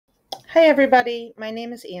Hi, everybody. My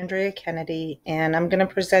name is Andrea Kennedy, and I'm going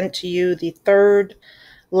to present to you the third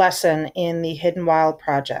lesson in the Hidden Wild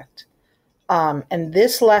project. And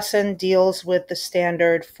this lesson deals with the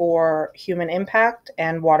standard for human impact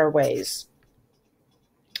and waterways.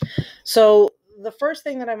 So, the first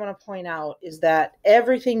thing that I want to point out is that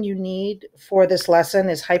everything you need for this lesson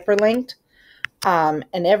is hyperlinked, and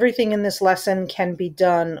everything in this lesson can be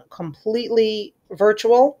done completely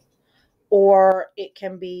virtual, or it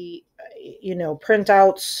can be,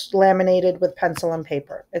 printouts laminated with pencil and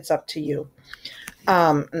paper. It's up to you.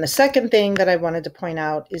 And the second thing that I wanted to point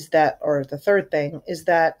out is that, or the third thing, is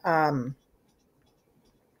that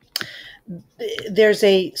there's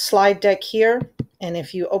a slide deck here. And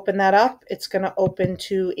if you open that up, it's going to open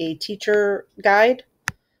to a teacher guide.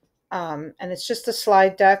 And it's just a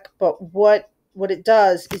slide deck. But what it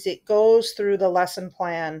does is it goes through the lesson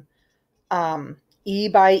plan E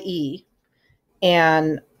by E.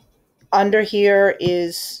 And under here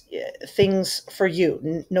is things for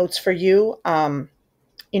you, notes for you,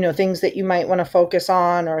 things that you might want to focus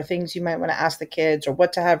on, or things you might want to ask the kids, or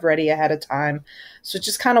what to have ready ahead of time. So it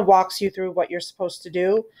just kind of walks you through what you're supposed to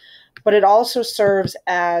do. But it also serves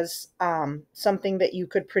as something that you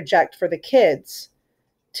could project for the kids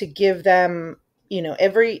to give them,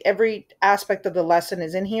 every aspect of the lesson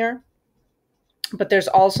is in here. But there's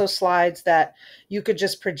also slides that you could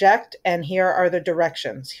just project, and here are the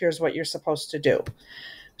directions. Here's what you're supposed to do.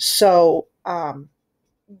 So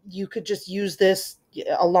you could just use this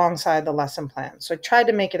alongside the lesson plan. So I tried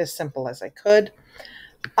to make it as simple as I could.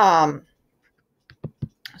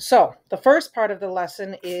 So the first part of the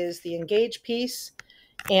lesson is the engage piece,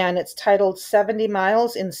 and it's titled 70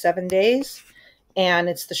 Miles in 7 Days. And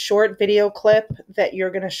it's the short video clip that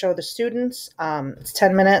you're going to show the students. It's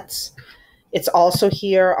 10 minutes. It's also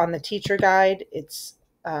here on the teacher guide. It's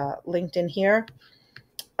linked in here.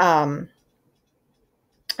 And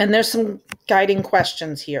there's some guiding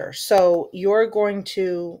questions here. So you're going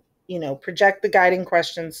to, project the guiding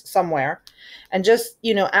questions somewhere, and just,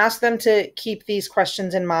 ask them to keep these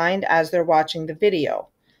questions in mind as they're watching the video.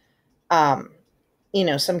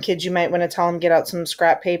 Some kids, you might want to tell them, get out some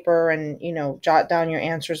scrap paper and, jot down your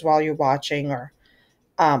answers while you're watching, or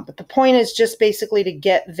but the point is just basically to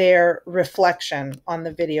get their reflection on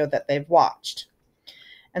the video that they've watched.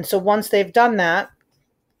 And so once they've done that,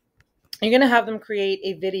 you're going to have them create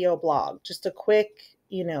a video blog, just a quick,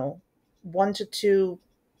 1 to 2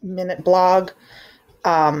 minute blog,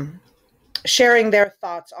 sharing their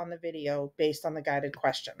thoughts on the video based on the guided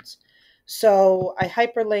questions. So I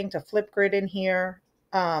hyperlinked a Flipgrid in here.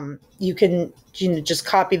 You can just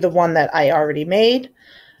copy the one that I already made.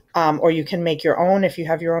 Or you can make your own if you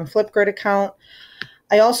have your own Flipgrid account.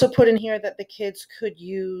 I also put in here that the kids could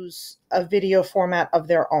use a video format of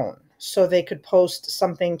their own. So they could post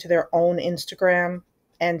something to their own Instagram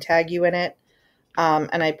and tag you in it.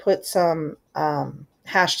 And I put some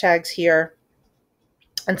hashtags here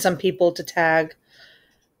and some people to tag.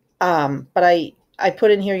 But I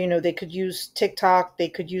put in here, they could use TikTok, they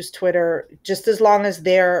could use Twitter, just as long as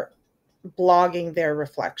they're blogging their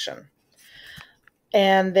reflection.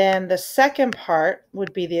 And then the second part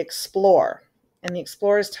would be the Explore. And the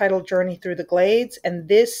Explore is titled Journey Through the Glades. And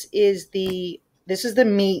this is the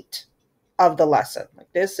meat of the lesson. Like,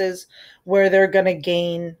 this is where they're going to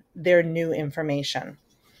gain their new information.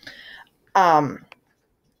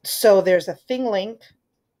 So there's a thing link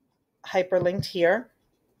hyperlinked here.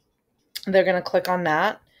 They're going to click on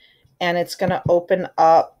that, and it's going to open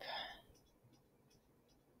up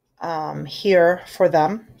here for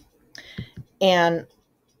them. And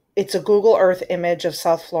it's a Google Earth image of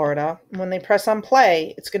South Florida. When they press on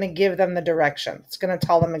play, it's going to give them the direction. It's going to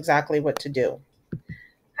tell them exactly what to do.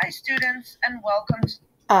 Hi, students, and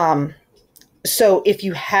welcome. So if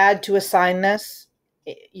you had to assign this,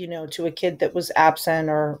 to a kid that was absent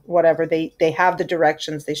or whatever, they have the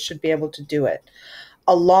directions. They should be able to do it.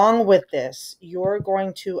 Along with this, you're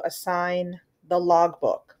going to assign the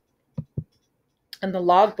logbook. And the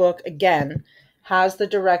logbook, again, has the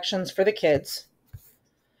directions for the kids.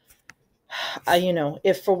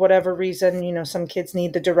 If for whatever reason, some kids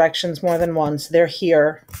need the directions more than once, they're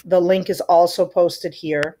here. The link is also posted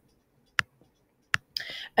here.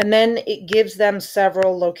 And then it gives them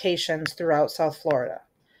several locations throughout South Florida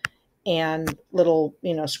and little,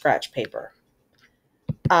 scratch paper.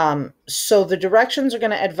 So the directions are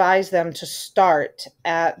going to advise them to start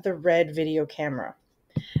at the red video camera.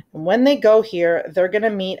 And when they go here, they're going to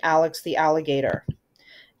meet Alex the alligator.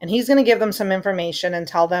 And he's going to give them some information and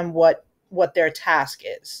tell them what their task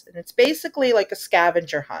is. And it's basically like a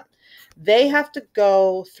scavenger hunt. They have to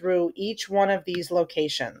go through each one of these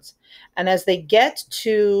locations. And as they get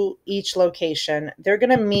to each location, they're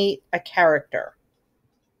going to meet a character.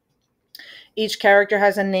 Each character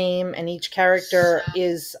has a name, and each character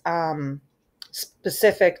is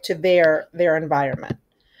specific to their environment.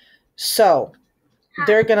 So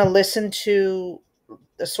they're going to listen to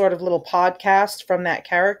a sort of little podcast from that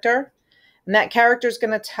character, and that character is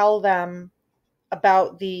going to tell them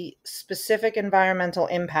about the specific environmental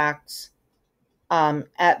impacts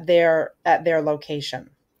at their location.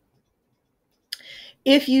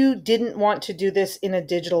 If you didn't want to do this in a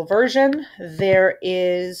digital version, there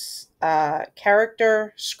is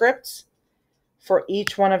character scripts for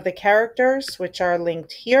each one of the characters, which are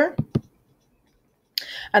linked here.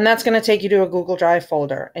 And that's going to take you to a Google Drive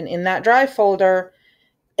folder. And in that Drive folder,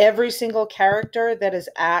 every single character that is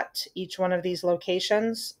at each one of these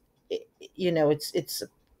locations,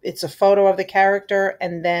 it's a photo of the character,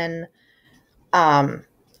 and then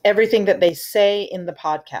everything that they say in the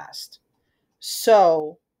podcast.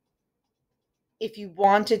 So if you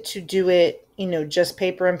wanted to do it, just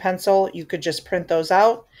paper and pencil, you could just print those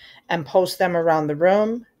out and post them around the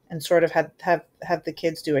room and sort of have the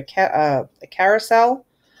kids do a carousel.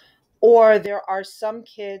 Or there are some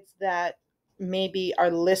kids that maybe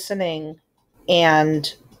are listening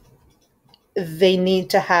and they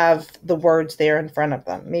need to have the words there in front of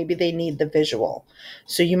them. Maybe they need the visual.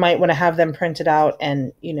 So you might want to have them printed out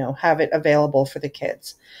and, have it available for the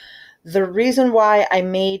kids. The reason why I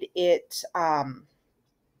made it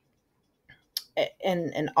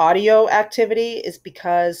an audio activity is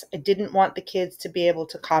because I didn't want the kids to be able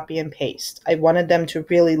to copy and paste. I wanted them to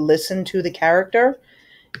really listen to the character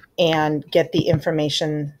and get the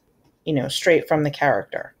information, straight from the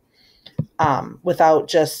character, without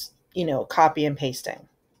just, copy and pasting.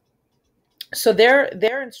 So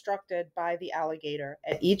they're instructed by the alligator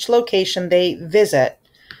at each location they visit.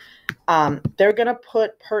 They're going to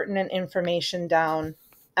put pertinent information down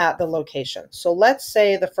at the location. So let's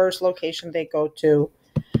say the first location they go to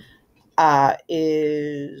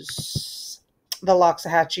is the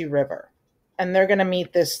Loxahatchee River, and they're going to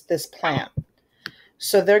meet this plant.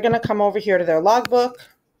 So they're going to come over here to their logbook.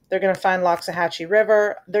 They're going to find Loxahatchee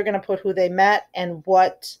River. They're going to put who they met and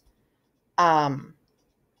what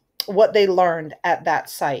they learned at that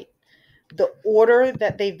site. The order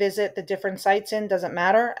that they visit the different sites in doesn't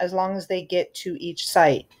matter, as long as they get to each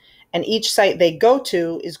site. And each site they go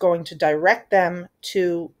to is going to direct them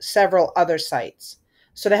to several other sites.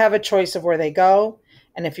 So they have a choice of where they go.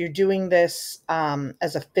 And if you're doing this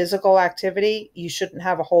as a physical activity, you shouldn't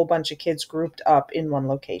have a whole bunch of kids grouped up in one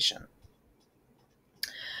location.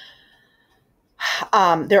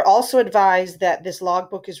 They're also advised that this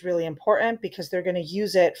logbook is really important because they're going to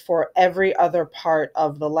use it for every other part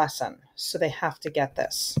of the lesson. So they have to get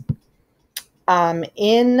this.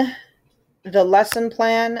 In the lesson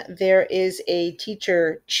plan, there is a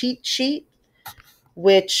teacher cheat sheet,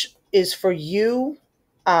 which is for you.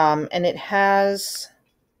 And it has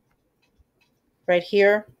right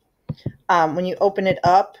here, when you open it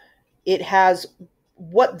up, it has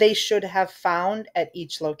what they should have found at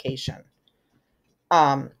each location.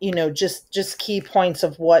 Just key points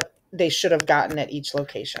of what they should have gotten at each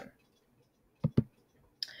location.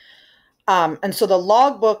 And so the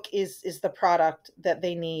logbook is the product that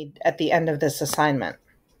they need at the end of this assignment.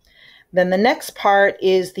 Then the next part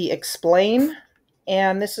is the explain,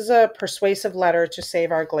 and this is a persuasive letter to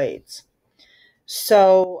save our glades.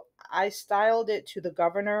 So I styled it to the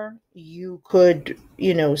governor. You could,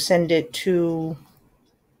 send it to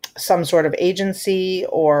some sort of agency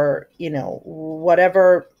or,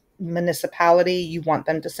 whatever municipality you want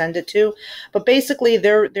them to send it to. But basically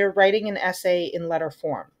they're writing an essay in letter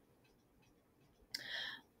form.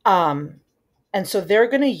 And so they're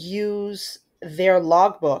going to use their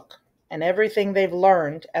logbook and everything they've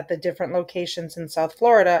learned at the different locations in South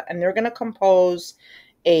Florida, and they're going to compose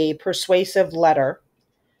a persuasive letter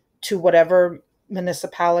to whatever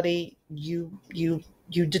municipality you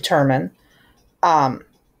determine.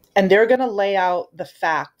 And they're going to lay out the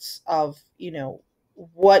facts of,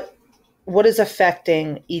 what is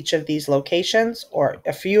affecting each of these locations or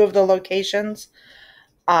a few of the locations,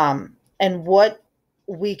 and what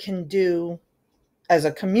we can do as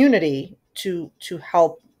a community to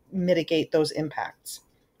help mitigate those impacts.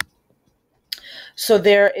 So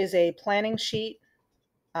there is a planning sheet,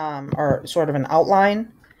 or sort of an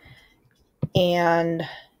outline, and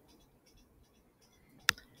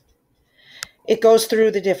it goes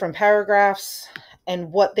through the different paragraphs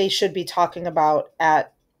and what they should be talking about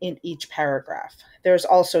in each paragraph. There's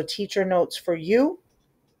also teacher notes for you.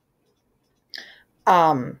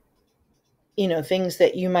 things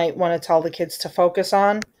that you might want to tell the kids to focus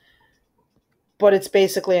on, but it's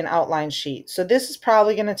basically an outline sheet. So this is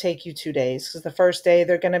probably going to take you 2 days, because the first day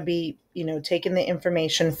they're going to be, taking the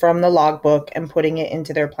information from the logbook and putting it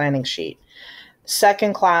into their planning sheet.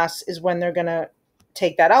 Second class is when they're going to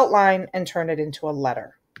take that outline and turn it into a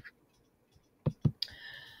letter.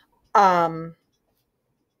 The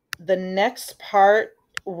next part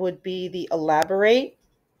would be the elaborate,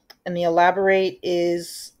 and the elaborate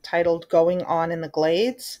is titled Going On in the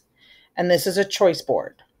Glades, and this is a choice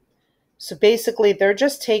board. So basically, they're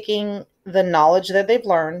just taking the knowledge that they've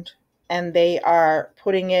learned and they are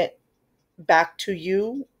putting it back to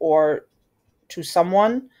you or to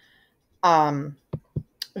someone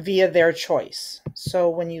via their choice. So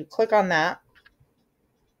when you click on that,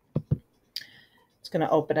 it's going to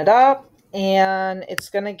open it up and it's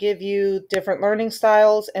going to give you different learning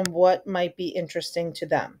styles and what might be interesting to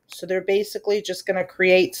them. So they're basically just going to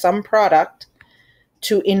create some product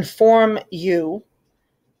to inform you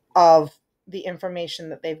of the information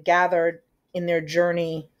that they've gathered in their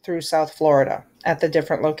journey through South Florida at the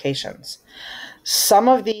different locations. Some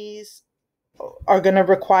of these are going to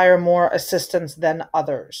require more assistance than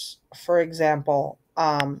others. For example,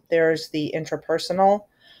 there's the intrapersonal,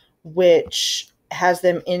 which has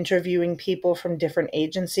them interviewing people from different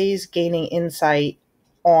agencies, gaining insight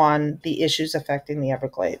on the issues affecting the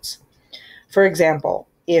Everglades. For example,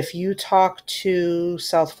 if you talk to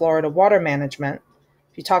South Florida Water Management,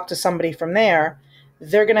 if you talk to somebody from there,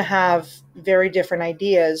 they're going to have very different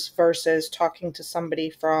ideas versus talking to somebody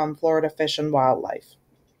from Florida Fish and Wildlife.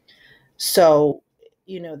 So,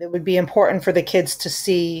 it would be important for the kids to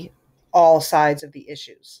see all sides of the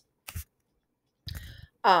issues.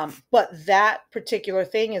 But that particular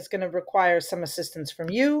thing is going to require some assistance from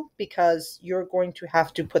you, because you're going to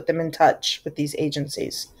have to put them in touch with these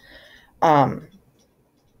agencies.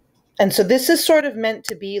 And so this is sort of meant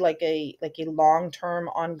to be like a long-term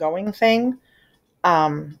ongoing thing,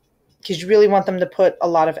 because you really want them to put a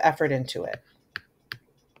lot of effort into it.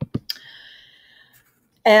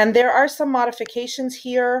 And there are some modifications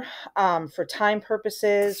here for time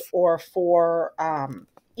purposes or for,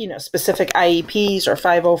 specific IEPs or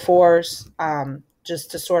 504s,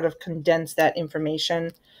 just to sort of condense that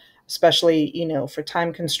information, especially, for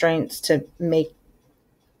time constraints to make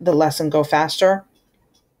the lesson go faster.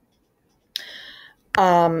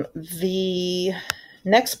 The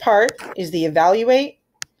next part is the evaluate,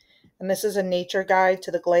 and this is a nature guide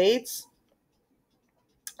to the Glades.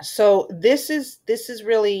 So this is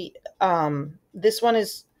really, this one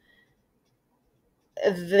is,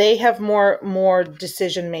 they have more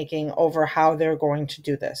decision making over how they're going to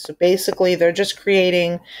do this. So basically they're just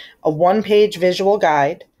creating a 1-page visual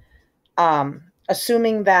guide,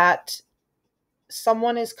 assuming that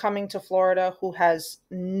someone is coming to Florida who has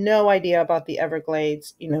no idea about the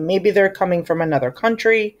Everglades. Maybe they're coming from another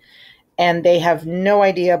country and they have no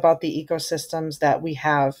idea about the ecosystems that we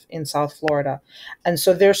have in South Florida. And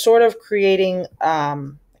so they're sort of creating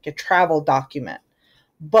like a travel document.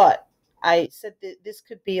 But I said that this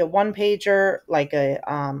could be a 1-pager, like a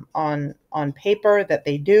on paper that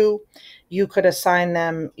they do. You could assign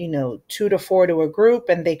them, 2 to 4 to a group,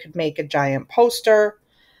 and they could make a giant poster.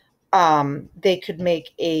 They could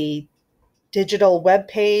make a digital web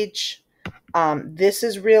page. This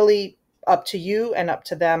is really up to you and up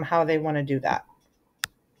to them how they want to do that.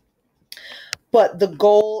 But the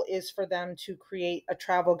goal is for them to create a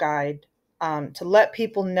travel guide to let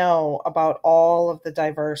people know about all of the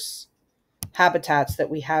diverse habitats that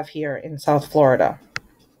we have here in South Florida.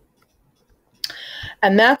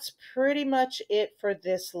 And that's pretty much it for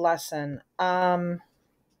this lesson. Again,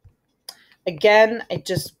 I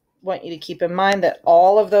just want you to keep in mind that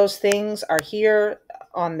all of those things are here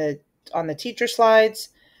on the teacher slides,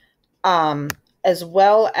 as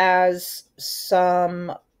well as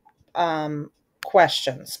some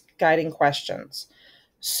questions, guiding questions.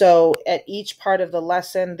 So at each part of the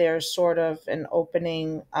lesson, there's sort of an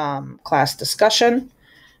opening class discussion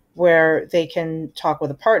where they can talk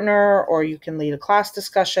with a partner, or you can lead a class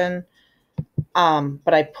discussion.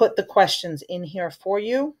 But I put the questions in here for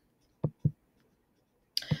you.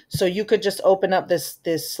 So you could just open up this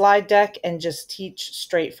slide deck and just teach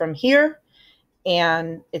straight from here,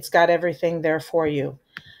 and it's got everything there for you.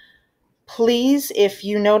 Please, if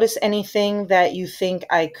you notice anything that you think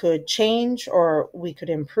I could change or we could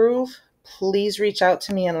improve, please reach out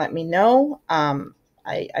to me and let me know.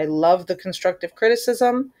 I love the constructive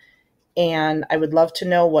criticism, and I would love to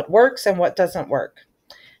know what works and what doesn't work.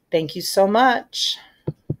 Thank you so much.